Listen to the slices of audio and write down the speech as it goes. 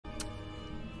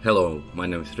Hello, my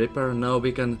name is 𝚆𝚘𝚅. Now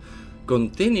we can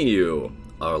continue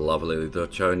our lovely little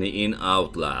journey in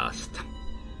Outlast,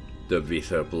 the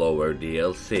Whistleblower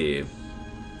DLC.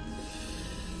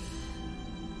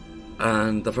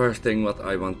 And the first thing what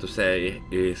I want to say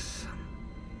is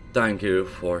thank you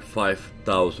for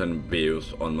 5,000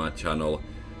 views on my channel.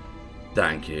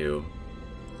 Thank you,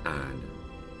 and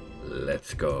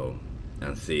let's go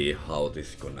and see how this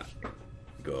is gonna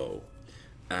go.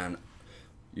 And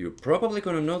you're probably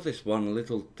gonna notice one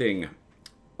little thing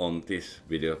on this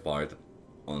video part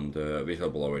on the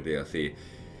Whistleblower DLC.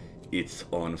 It's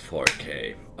on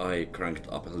 4K. I cranked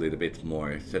up a little bit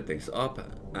more settings up,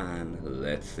 and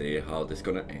let's see how this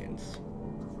gonna end.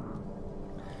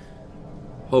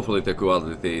 Hopefully the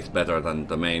quality is better than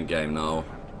the main game now.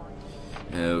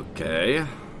 Okay.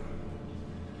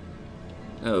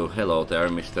 Oh, hello there,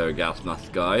 Mr. Gas Mask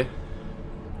guy.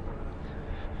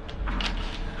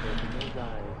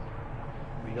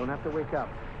 You don't have to wake up,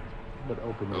 but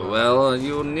open your eyes. Well,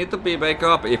 you need to wake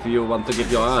up if you want to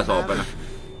keep your eyes open.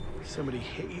 Somebody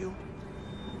hit you?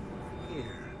 Here.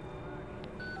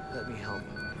 Let me help.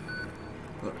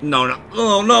 No, no,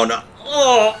 oh, no, no.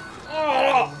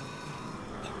 Oh.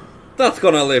 That's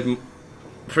gonna leave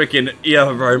freaking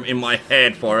earworm in my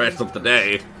head for the rest of the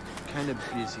day. Kind of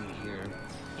busy here.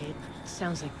 It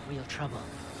sounds like real trouble.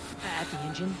 At the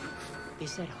engine, they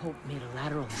said Hope made a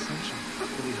lateral ascension. What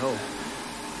do we hope?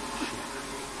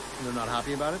 They're not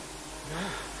happy about it?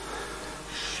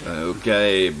 No.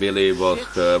 Okay, Billy was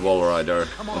the wall rider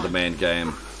on the main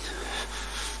game.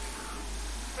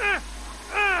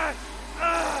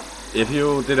 If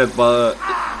you didn't,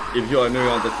 if you are new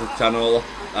on this channel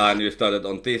and you started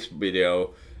on this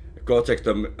video, go check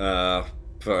the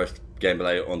first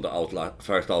gameplay on the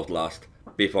first Outlast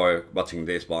before watching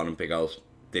this one, because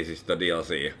this is the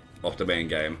DLC of the main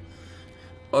game.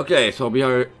 Okay, so we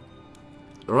are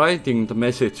writing the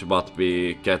message what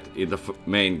we get in the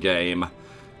main game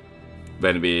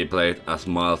when we played as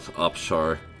Miles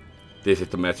Upshur. This is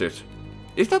the message.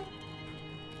 Is that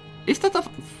a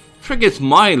freaking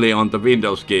smiley on the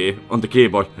Windows key on the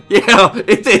keyboard? Yeah,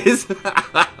 it is.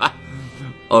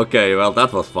 Okay, well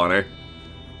that was funny.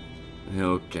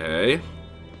 Okay,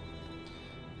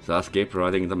 so let's keep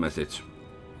writing the message.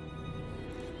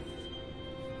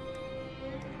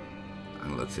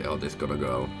 And let's see how this is gonna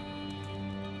go.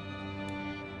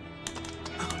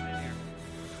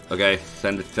 Okay,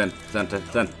 send it, send.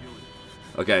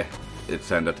 Okay, it's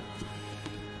sent it.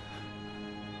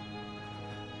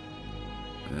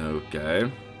 Okay.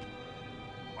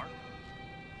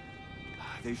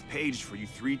 They've paged for you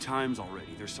 3 times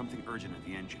already. There's something urgent at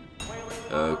the engine.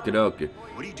 Okie dokie.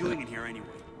 What are you doing in here anyway?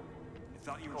 I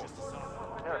thought you were just a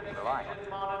sub.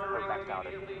 We're maxed out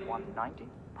at 190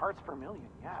 parts per million.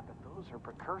 Yeah, but those are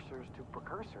precursors to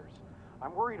precursors.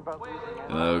 I'm worried about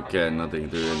losing. Okay, nothing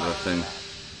too interesting.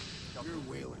 You're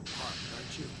Wayland Park,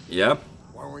 aren't you? Yep.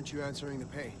 Why weren't you answering the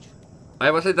page?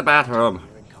 I was in the bathroom.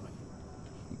 You're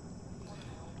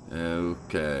incoming.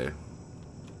 Okay.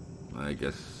 I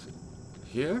guess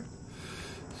here?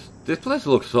 This place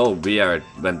looks so weird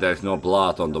when there's no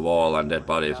blood on the wall and dead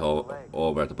bodies all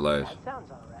over the place. That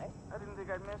sounds alright. I didn't think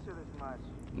I'd miss you this much.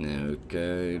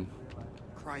 Okay.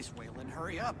 Christ, Wayland,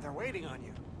 hurry up. They're waiting on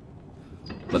you.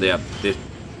 But yeah, this...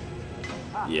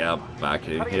 Yeah, back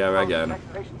here again.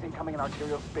 Next patient's incoming and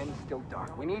arterial spin's still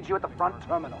dark. We need you at the front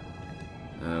terminal.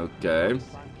 Okay.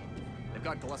 They've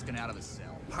got Gluskin out of his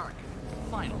cell. Park.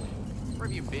 Finally. Where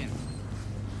have you been?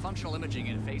 Functional imaging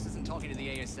interface isn't talking to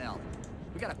the ASL.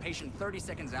 We got a patient 30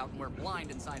 seconds out and we're blind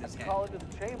inside his head. Call it to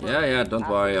the chamber. Yeah, don't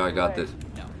worry, I got this.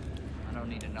 No, I don't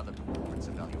need another performance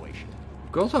evaluation.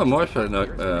 Also, more for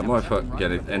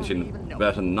getting engine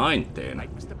version 19.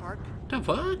 Right, Mr. Park? The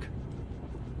fuck?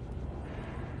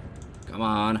 Come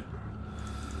on.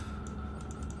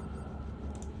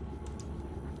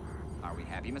 Are we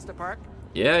happy, Mr. Park?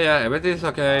 Yeah, everything's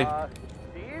okay.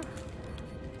 Steve?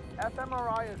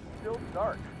 fMRI is still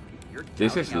dark. You're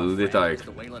This is doubting our little friend,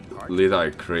 Mr. Wayland Park?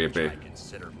 little creepy. Which I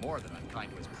consider more than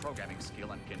unkind to his programming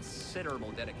skill and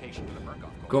considerable dedication to the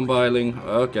Murkoff Corporation. Compiling.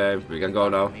 Okay, we can go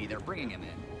now. They're bringing him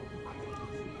in.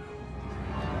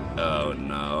 Oh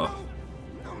no.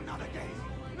 No, not again.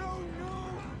 No.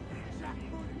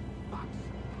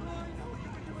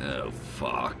 Oh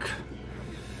fuck.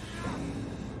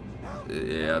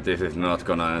 Yeah, this is not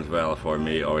gonna end well for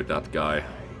me or that guy.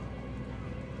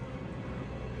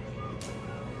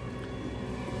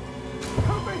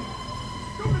 Help me!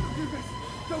 Don't let them do this!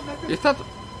 Don't let them... Is that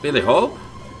Billy Hope?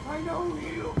 I know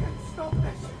you can stop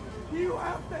this! You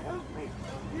have to help me!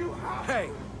 You have...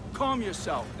 Hey, calm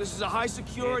yourself. This is a high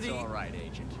security... It's all right,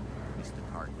 Agent. Mr.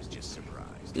 Park was just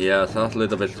surprised. Yes, I was a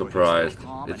little bit surprised.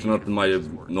 It's not my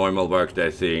normal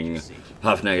workday seeing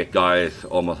half-naked guys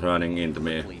almost running into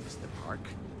me. Please, the park.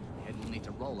 Head will need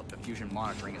to roll if the fusion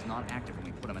monitoring is not active when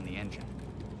we put him in the engine.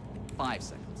 5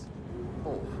 seconds.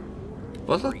 4.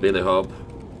 Was that Billy Hope?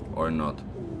 Or not?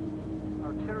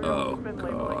 Oh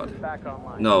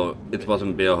god. No, it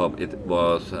wasn't Billy Hope, it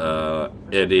was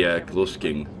Eddie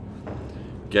Glusking.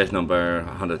 Case number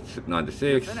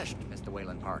 196. Finished, Mr.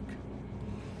 Wayland Park.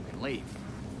 You can leave.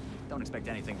 Don't expect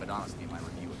anything but honesty in my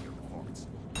review of your performance.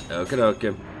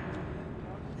 Okay.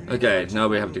 Okay, now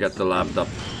we have to get the laptop.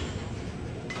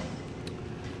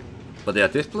 But yeah,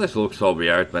 this place looks so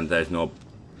weird when there's no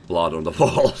blood on the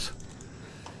walls.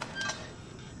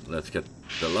 Let's get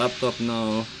the laptop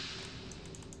now.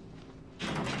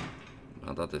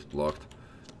 Oh, that is blocked.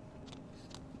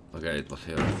 Okay, it was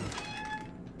here.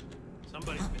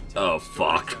 Oh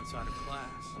fuck.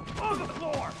 On the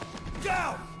floor!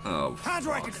 Down! Oh Hands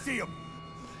where I fuck. can see him!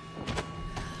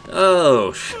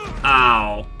 Oh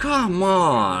ow, come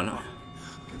on.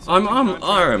 I'm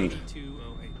armed.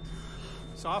 8208.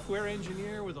 Software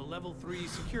engineer with a level 3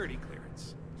 security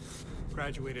clearance.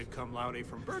 Graduated cum laude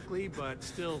from Berkeley, but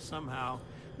still somehow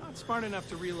not smart enough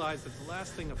to realize that the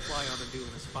last thing a fly ought to do in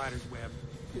a spider's web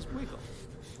is wiggle.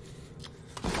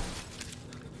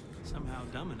 Somehow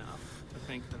dumb enough to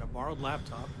think that a borrowed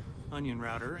laptop, onion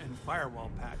router, and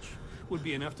firewall patch would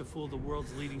be enough to fool the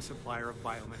world's leading supplier of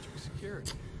biometric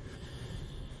security.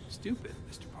 Stupid,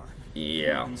 Mr. Park.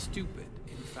 Yeah. And stupid.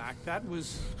 In fact, that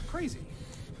was crazy.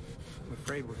 I'm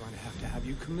afraid we're going to have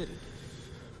you committed.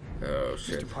 Oh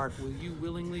shit. Mr. Park, will you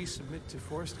willingly submit to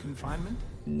forced confinement?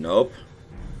 Nope.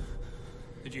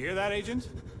 Did you hear that, Agent?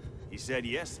 He said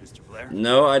yes, Mr. Blair.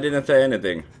 No, I didn't say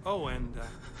anything. Oh, and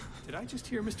did I just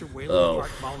hear Mr. Wayland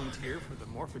Park volunteer for the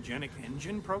morphogenic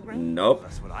engine program? Nope.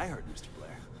 That's what I heard, Mr.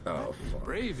 Blair. Oh fuck.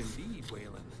 Brave indeed,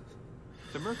 Wayland.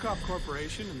 The Murkoff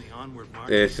Corporation and the Onward March.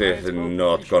 This is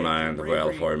not gonna end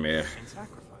well for me. And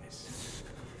sacrifice.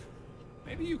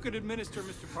 Maybe you could administer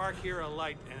Mr. Park here a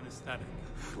light anesthetic.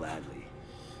 Gladly.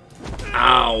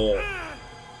 Ow.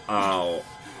 Ow.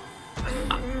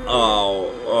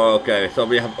 Oh, okay, so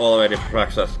we have already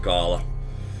fractured skull.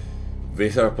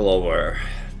 Whistleblower.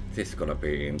 This is gonna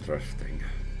be interesting.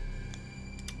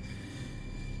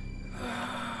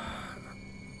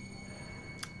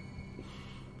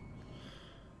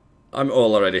 I'm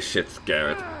already shit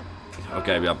scared.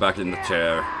 Okay, we are back in the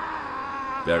chair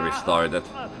where we started.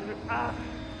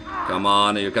 Come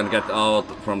on, you can get out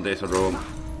from this room.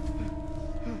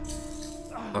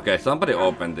 Okay, somebody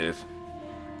open this.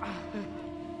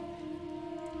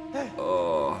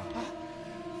 Oh.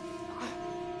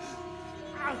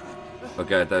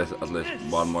 Okay, there's at least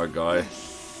one more guy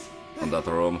in that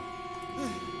room.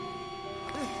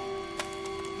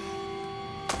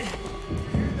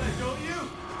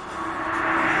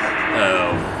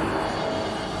 Oh.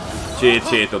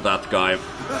 GG to that guy.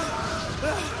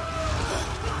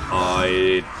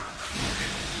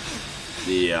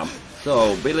 Yeah.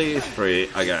 So, Billy is free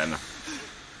again.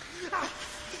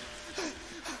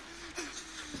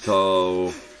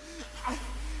 So...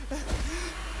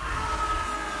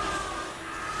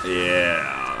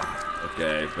 yeah.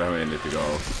 Okay, where we need to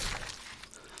go?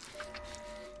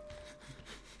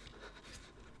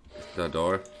 The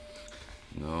door?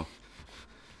 No.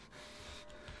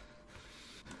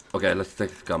 Okay, let's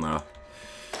take the camera.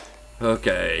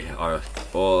 Okay, our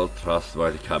all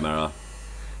trustworthy camera.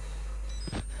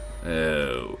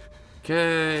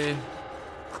 Okay.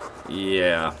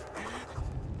 Yeah.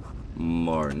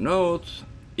 More notes.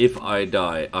 If I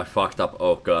die, I fucked up.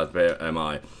 Oh god, where am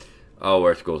I?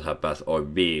 Hours could have passed, or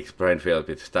weeks. Brain filled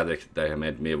with static. They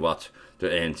made me watch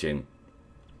the engine.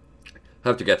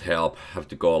 Have to get help. Have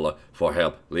to call for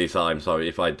help. Lisa, I'm sorry.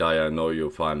 If I die, I know you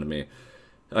find me.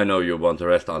 I know you want to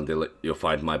rest until you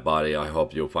find my body. I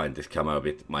hope you find this camera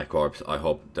with my corpse. I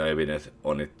hope the evidence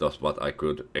on it does what I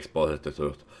could, expose it to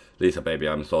truth. Lisa, baby,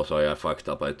 I'm so sorry I fucked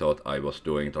up. I thought I was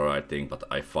doing the right thing, but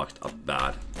I fucked up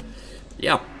bad.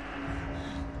 Yeah.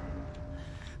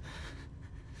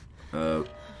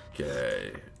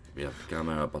 Okay. We have the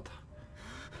camera, but...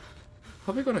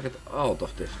 how are we gonna get out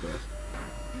of this place?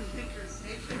 You think you're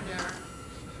safe in there?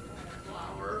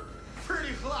 Flower.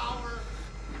 Pretty flower.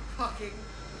 Fucking.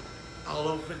 I'll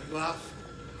open you up.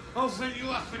 Open you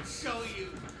up and show you.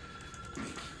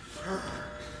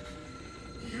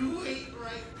 You wait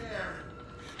right there.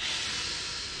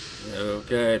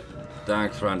 Okay.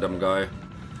 Thanks, random guy.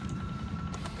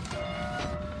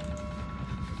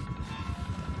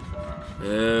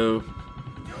 Oh.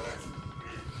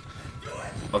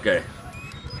 Okay.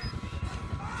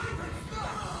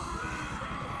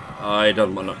 I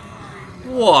don't wanna.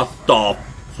 What the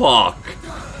fuck?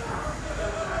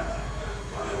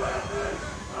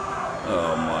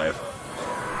 Oh my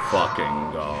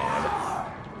fucking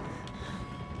god.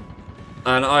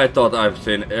 And I thought I've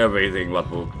seen everything what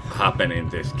would happen in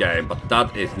this game, but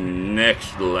that is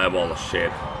next level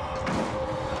shit.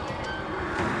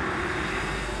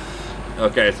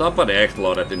 Okay, somebody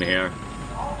exploded in here.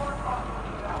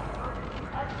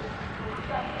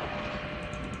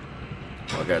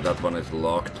 Okay, that one is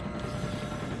locked.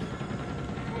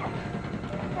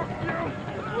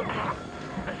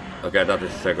 Okay, that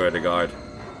is security guard.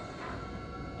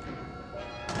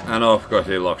 And of course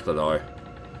he locks the door.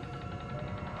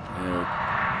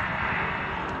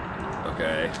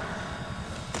 Okay.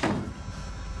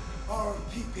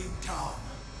 𝚆𝚅𝚑𝚘𝚞𝚗,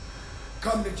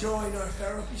 come to join our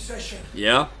therapy session.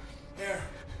 Yeah? Here,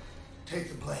 take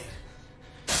the blade.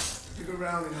 Dig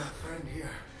around in that friend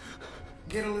here.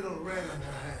 Get a little red on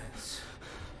your hands.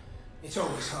 It's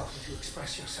always healthy to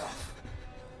express yourself.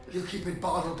 You keep it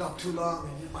bottled up too long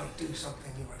and you might do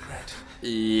something you regret.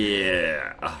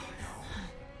 Yeah. No.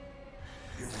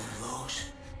 You're one of those.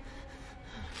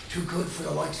 Too good for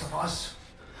the likes of us.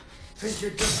 Think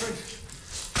you're different?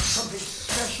 Something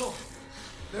special?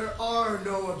 There are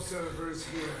no observers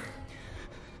here.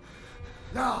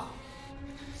 Now,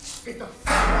 get the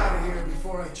fuck out of here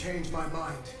before I change my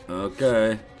mind.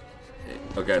 Okay.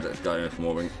 Okay, this guy is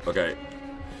moving. Okay.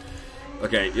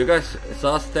 Okay, you guys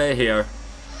just stay here.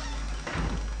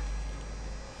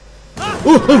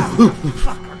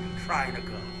 Fucker, trying to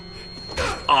go.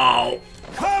 Ow.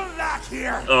 Come back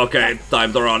here! Okay,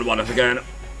 time to run once again.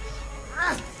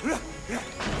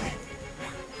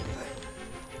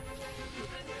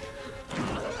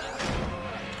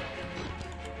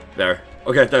 There.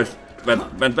 Okay, there's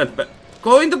vent.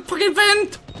 Go in the fucking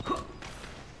vent!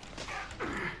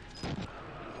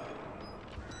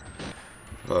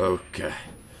 Okay.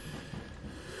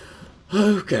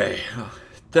 Okay.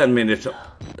 10 minutes.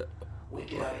 We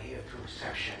get out of here through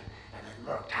reception, and then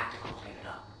Merc Tactical clean it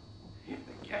up. If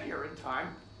they get here in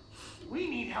time, we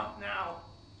need help now.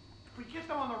 If we get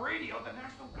them on the radio, the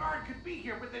National Guard could be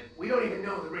here with it. We don't even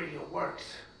know the radio works.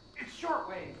 It's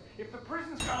shortwave. If the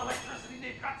prison's got electricity,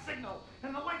 they've got signal,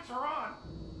 and the lights are on.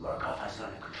 Murkoff has it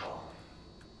under control.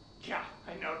 Yeah,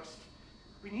 I noticed.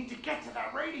 We need to get to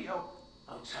that radio.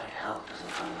 Outside help doesn't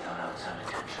come without outside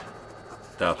attention.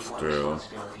 That's you want true.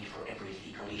 responsibility for every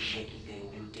legally shaky thing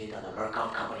you did on the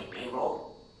Murkoff Company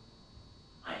payroll?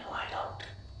 I know I don't.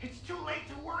 It's too late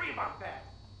to worry about that.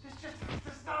 This just needs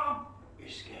to stop. You're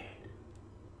scared.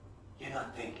 You're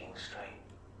not thinking straight.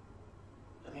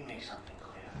 Let me make something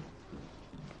clear.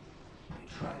 You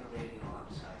try to radio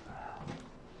outside for help.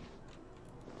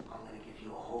 I'm gonna give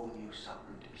you a whole new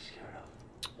something to be scared of.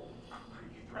 Are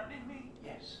you threatening me?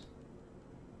 Yes.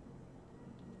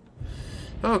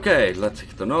 Okay, let's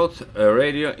check the notes.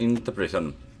 Radio in the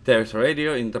prison. There's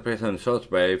radio in the prison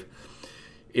shortwave.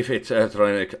 If it's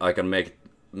electronic, I can make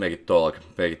it talk,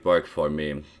 make it work for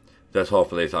me. There's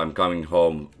hopefully I'm coming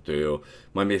home to you.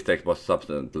 My mistake was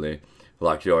substantially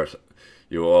like yours.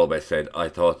 You always said I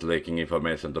thought leaking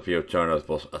information to few journals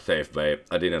was a safe way.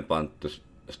 I didn't want to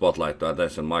spotlight the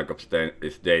attention Markov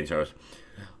is dangerous.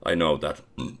 I know that.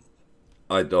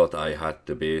 I thought I had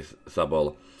to be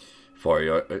subtle for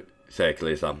your sake,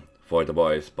 Lisa, for the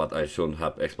boys, but I shouldn't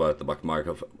have exploited what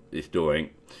Markov is doing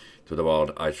to the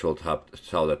world. I should have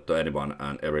shouted to anyone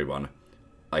and everyone.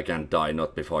 I can't die,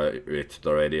 not before I reach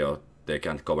the radio. They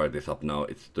can't cover this up now.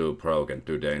 It's too broken,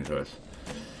 too dangerous.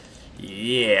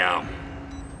 Yeah.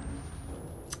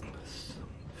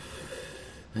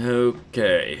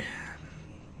 Okay.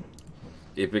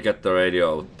 If we get the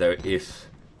radio, there is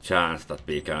chance that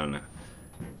we can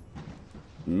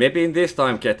maybe in this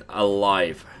time get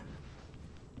alive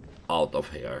out of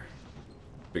here.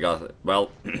 Because,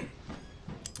 well,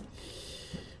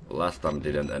 last time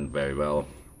didn't end very well.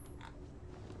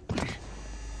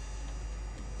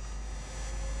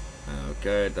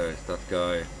 Okay, there's that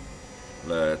guy.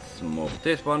 Let's move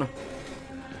this one.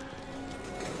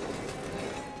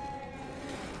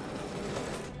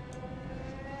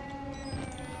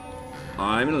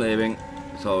 I'm leaving,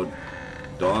 so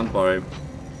don't worry.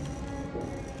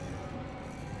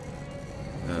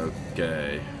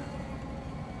 Okay.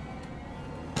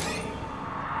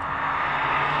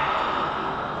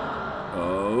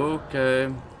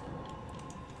 Okay.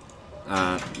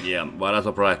 Yeah, what a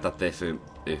surprise that this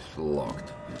is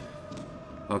locked.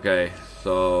 Okay,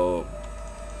 so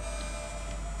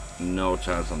no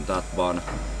chance on that one.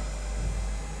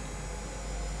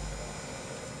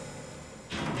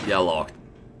 Yeah, locked.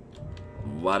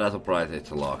 What a surprise,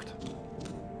 it's locked.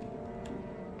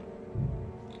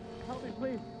 Help me,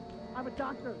 please. I'm attacked.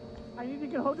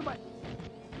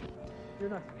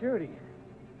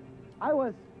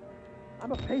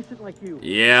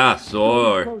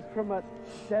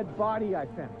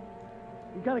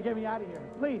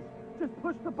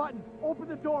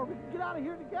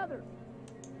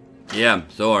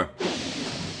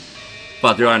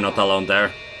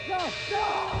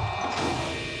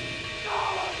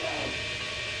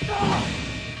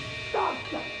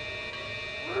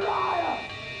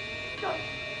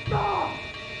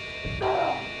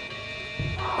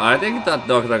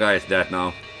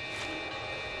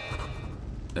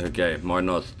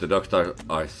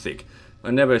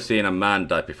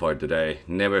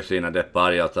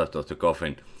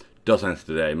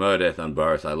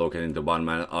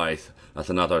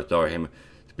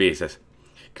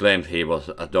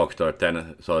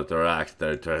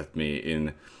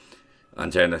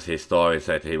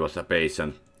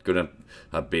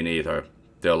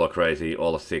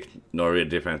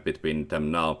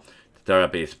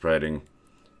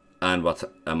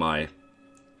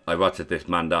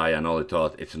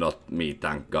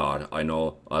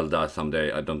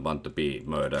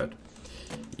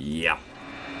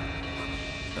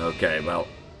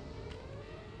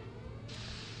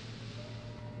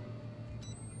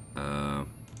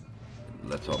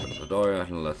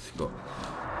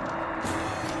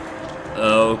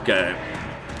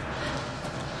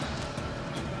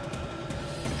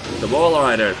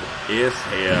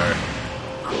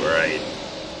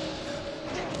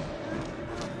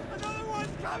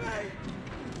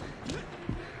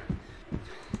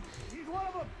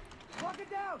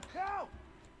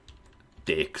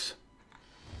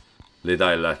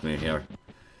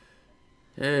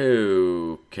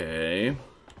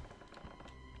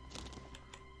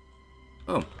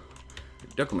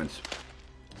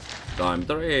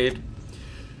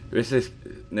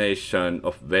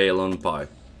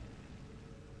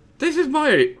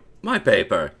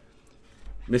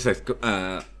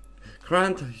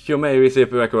 Grant, you may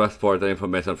receive requests for the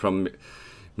information from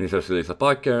Mrs. Lisa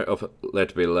Parker of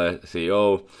Leadville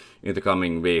CEO in the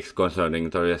coming weeks concerning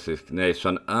the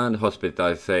resignation and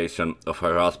hospitalization of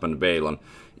her husband Waylon.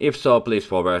 If so, please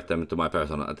forward them to my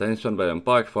personal attention. Waylon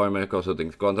Park, former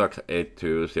consulting contract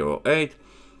 8208.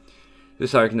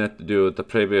 Resigned due to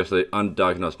previously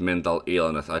undiagnosed mental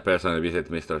illness. I personally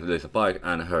visited Mr. Lisa Park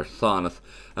and her sons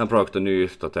and broke the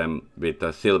news to them with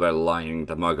the silver lining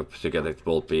that micropsychiatrists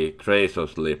will be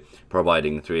graciously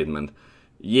providing treatment.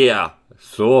 Yeah,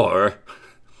 sure.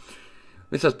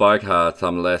 Mrs. Park had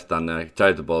some less than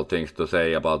charitable things to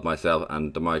say about myself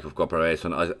and the Micro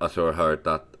Corporation. I assure her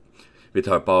that with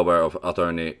her power of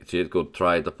attorney, she could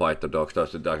try to fight the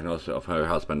doctors' diagnosis of her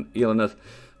husband's illness.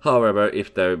 However,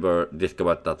 if they were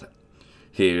discovered that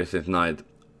he resigned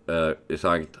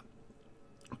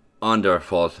under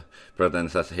false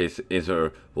pretenses, his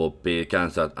insurance would be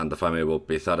cancelled and the family would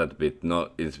be saddled with no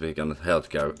insignificant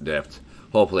healthcare debts.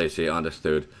 Hopefully she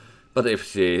understood. But if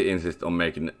she insists on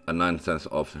making a nonsense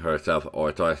of herself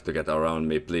or tries to get around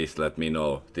me, please let me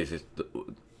know. This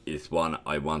is one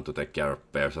I want to take care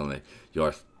of personally.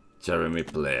 Yours, Jeremy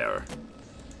Blair.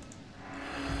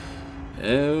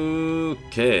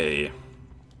 Okay.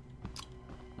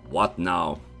 What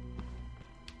now?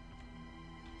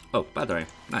 Oh, battery.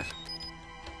 Nice.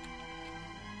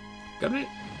 Can we?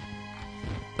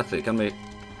 Let's see, can we?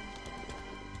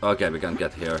 Okay, we can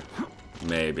get here.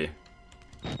 Maybe.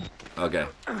 Okay.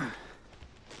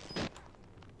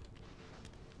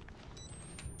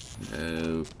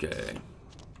 Okay.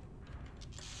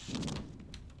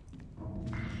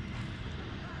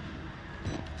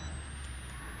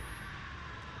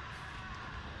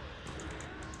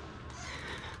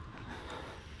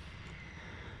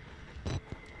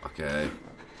 Okay.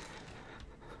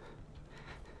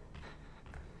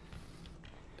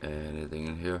 Anything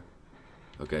in here?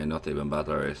 Okay, not even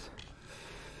batteries.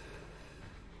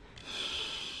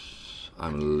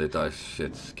 I'm a little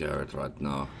shit scared right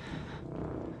now.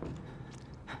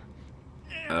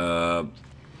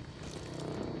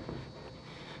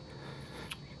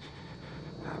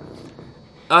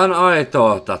 And I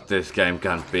thought that this game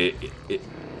can be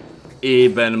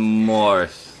even more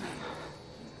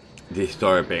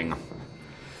disturbing.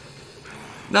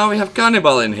 Now we have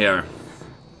Cannibal in here.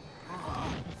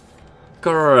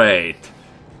 Great.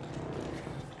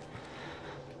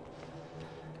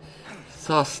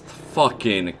 Just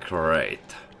fucking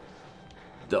great.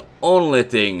 The only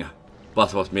thing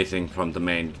was missing from the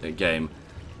main game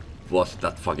was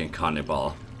that fucking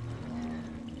Cannibal.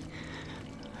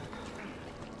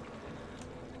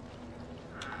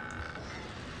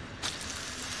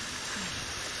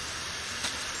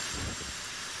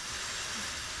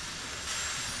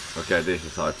 Okay, this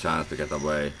is our chance to get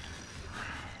away.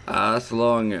 As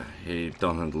long as he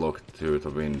doesn't look through the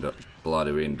window,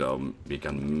 bloody window, we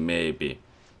can maybe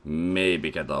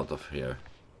get out of here.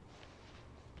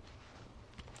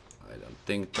 I don't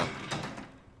think that.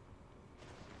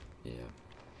 Yeah.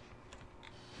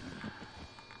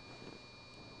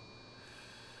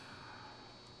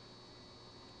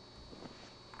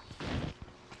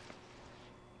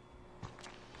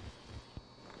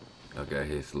 Okay,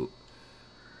 he's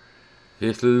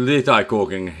literally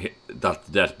cooking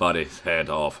that dead body's head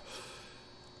off.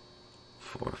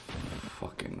 For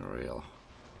fucking real.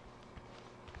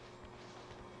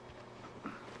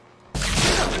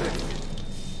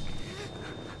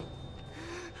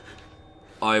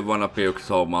 I wanna puke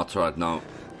so much right now.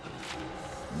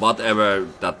 Whatever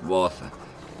that was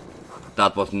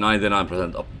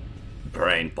 99% of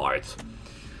brain parts.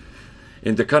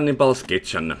 In the Cannibal's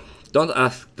kitchen. Don't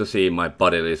ask to see my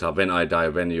body, Lisa, when I die,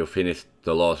 when you finish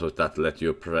the lawsuit that let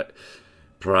you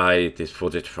pry this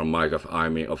footage from Microsoft's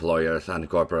army of lawyers and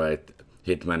corporate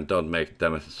hitmen. Don't make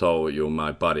them show you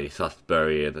my body. Just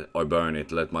bury it or burn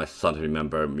it. Let my son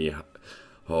remember me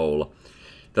whole.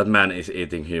 That man is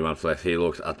eating human flesh. He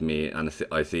looks at me and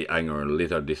I see anger,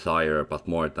 little desire, but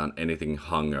more than anything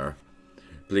hunger.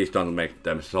 Please don't make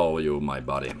them show you my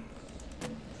body.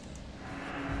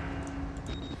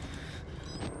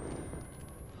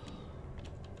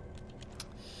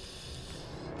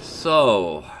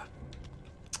 So,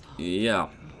 yeah,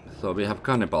 so we have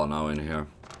Cannibal now in here.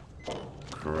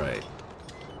 Great.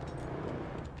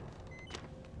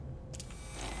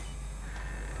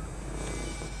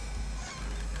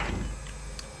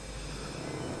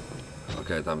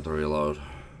 Okay, time to reload.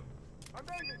 I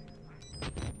made it!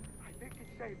 I think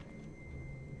it's safe.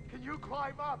 Can you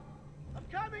climb up? I'm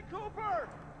coming, Cooper!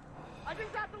 I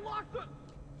just have to lock the...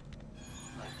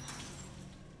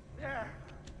 There.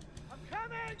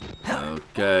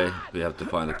 Okay, we have to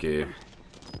find the key.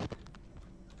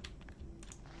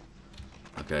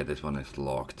 Okay, this one is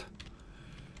locked.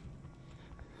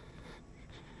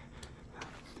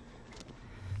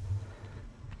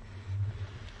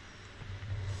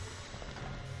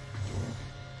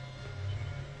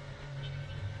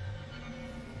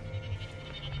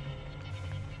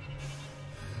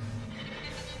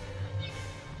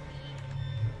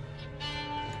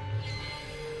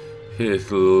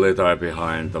 He's literally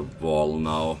behind the wall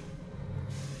now.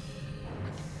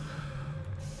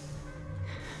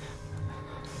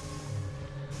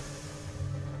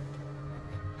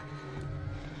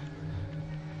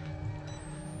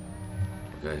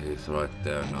 Okay, he's right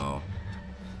there now.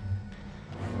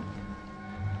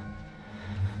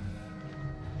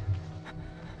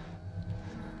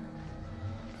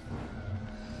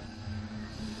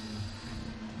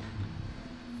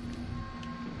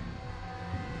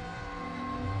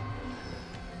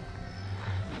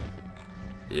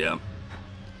 Yeah.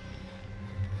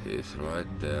 He's right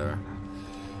there.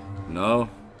 No.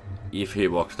 If he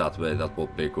walks that way, that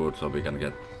would be good, so we can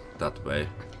get that way.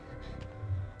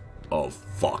 Oh,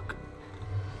 fuck.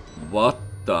 What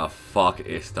the fuck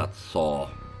is that saw?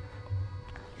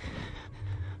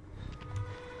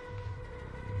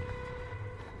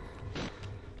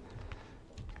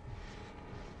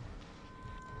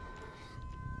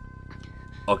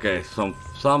 Okay,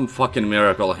 some fucking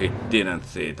miracle he didn't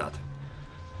see that.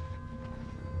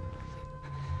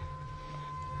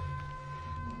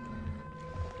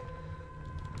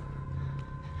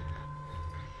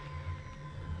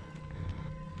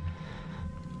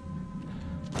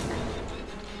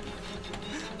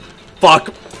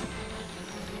 Fuck!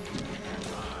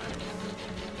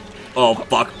 Oh,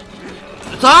 fuck.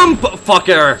 Jump,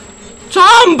 fucker!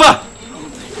 Jump!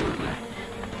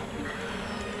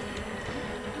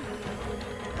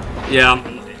 Yeah,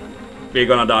 we're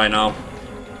gonna die now.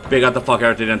 Because the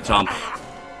fucker didn't jump.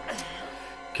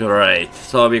 Great,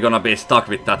 so we're gonna be stuck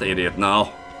with that idiot now.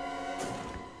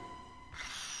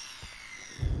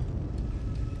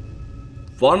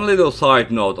 One little side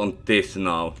note on this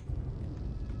now.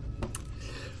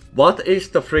 What is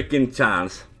the freaking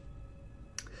chance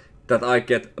that I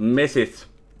get a message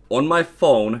on my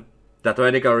phone that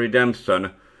Red Dead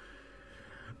Redemption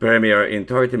premiere in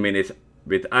 30 minutes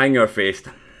with Anger Fist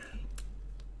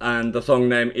and the song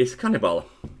name is Cannibal?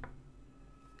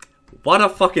 What a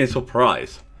fucking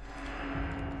surprise.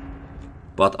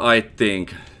 But I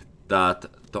think that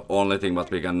the only thing that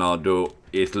we can now do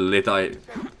is literally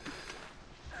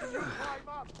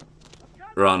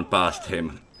run past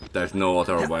him. There's no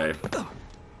other way.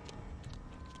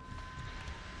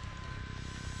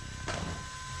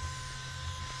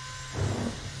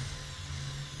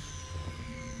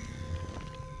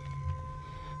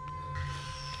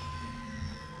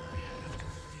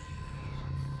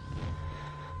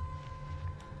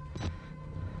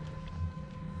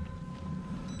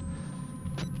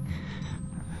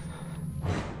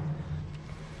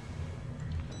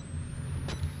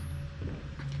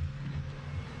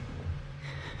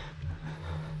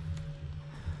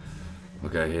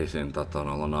 Okay, he's in that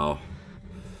tunnel now.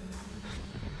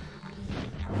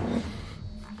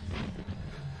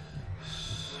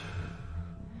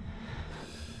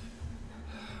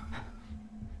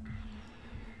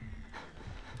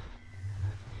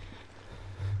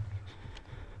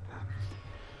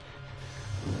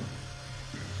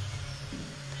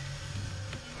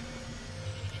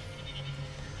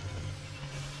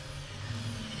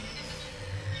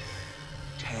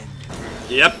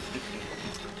 Yep.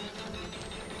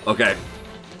 Okay.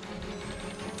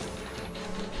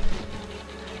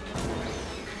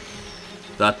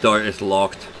 That door is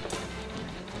locked.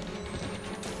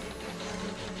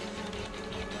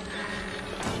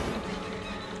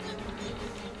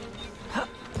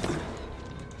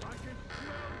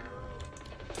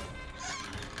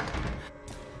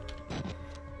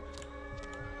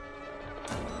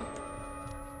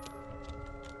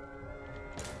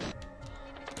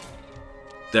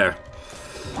 There.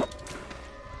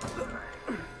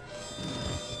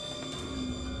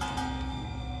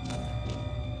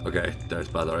 Okay, there's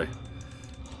battery.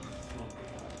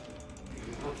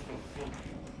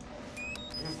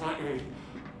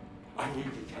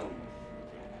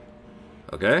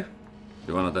 Okay,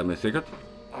 you wanna tell me a secret?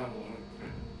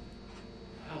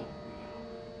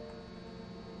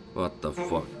 What the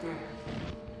fuck?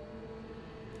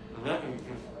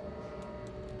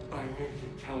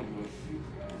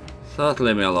 Just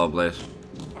leave me alone, please.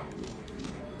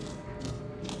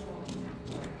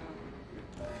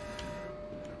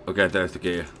 Okay, there's the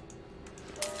key.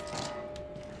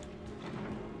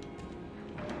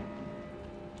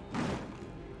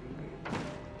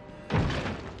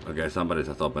 Okay, somebody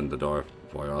just opened the door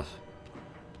for us.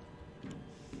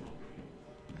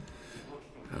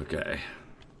 Okay.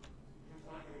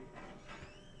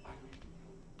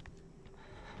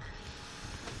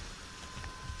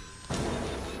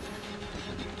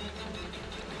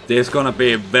 This is gonna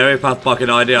be a very fast fucking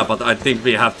idea, but I think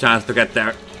we have chance to get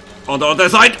there. On the other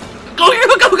side! Go,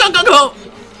 go, go, go, go, go!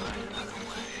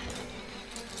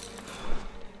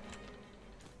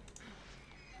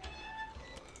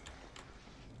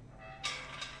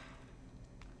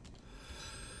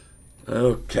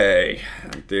 Okay,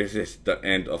 and this is the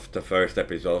end of the first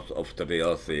episode of the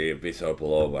DLC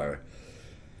Whistleblower.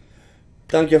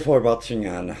 Thank you for watching,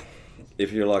 and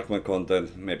if you like my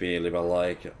content, maybe leave a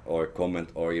like or comment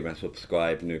or even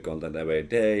subscribe. New content every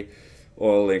day.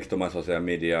 All links to my social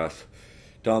medias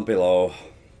down below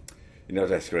in the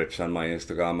description. My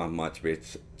Instagram, my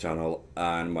Twitch channel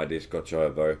and my Discord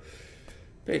server.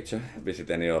 Please visit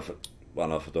any of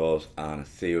one of those and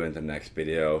see you in the next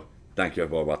video. Thank you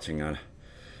for watching, and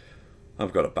I'm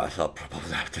gonna pass out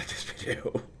probably after this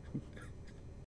video.